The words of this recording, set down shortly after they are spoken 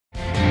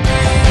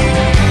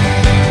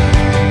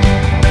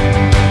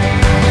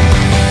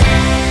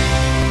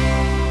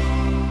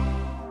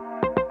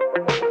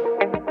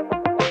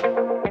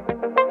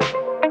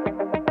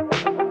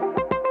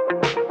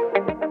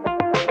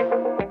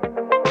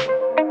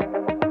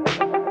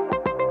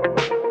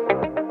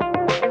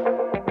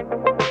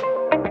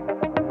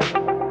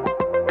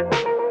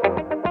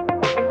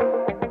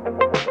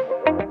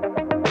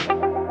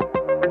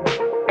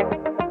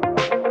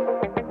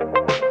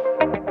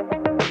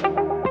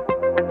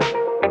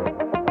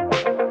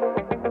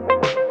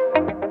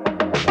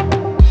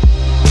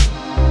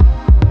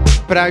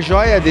para a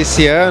joia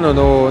desse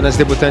ano, nas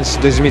Debutantes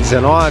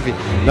 2019,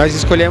 nós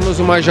escolhemos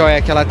uma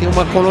joia que ela tem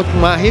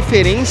uma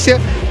referência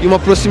e uma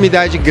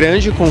proximidade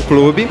grande com o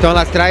clube. Então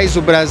ela traz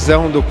o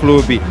brasão do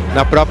clube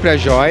na própria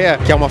joia,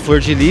 que é uma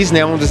flor-de-lis,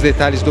 né, um dos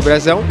detalhes do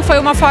brasão. Foi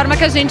uma forma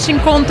que a gente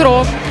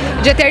encontrou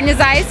de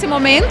eternizar esse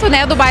momento,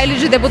 né, do baile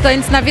de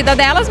debutantes na vida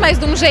delas, mas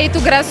de um jeito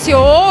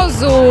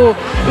gracioso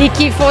e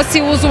que fosse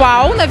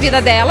usual na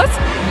vida delas.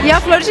 E a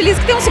flor-de-lis,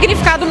 que tem um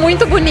significado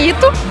muito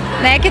bonito,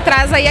 né, que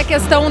traz aí a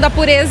questão da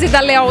pureza e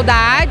da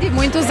lealdade,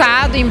 muito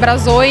usado em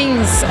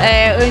brasões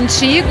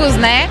antigos,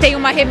 né? Tem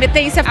uma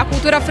remetência à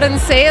cultura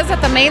francesa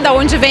também, da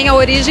onde vem a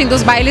origem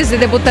dos bailes de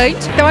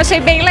debutante. Então achei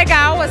bem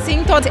legal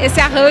assim todo esse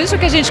arranjo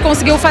que a gente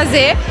conseguiu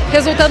fazer,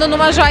 resultando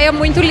numa joia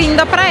muito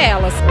linda para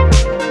elas.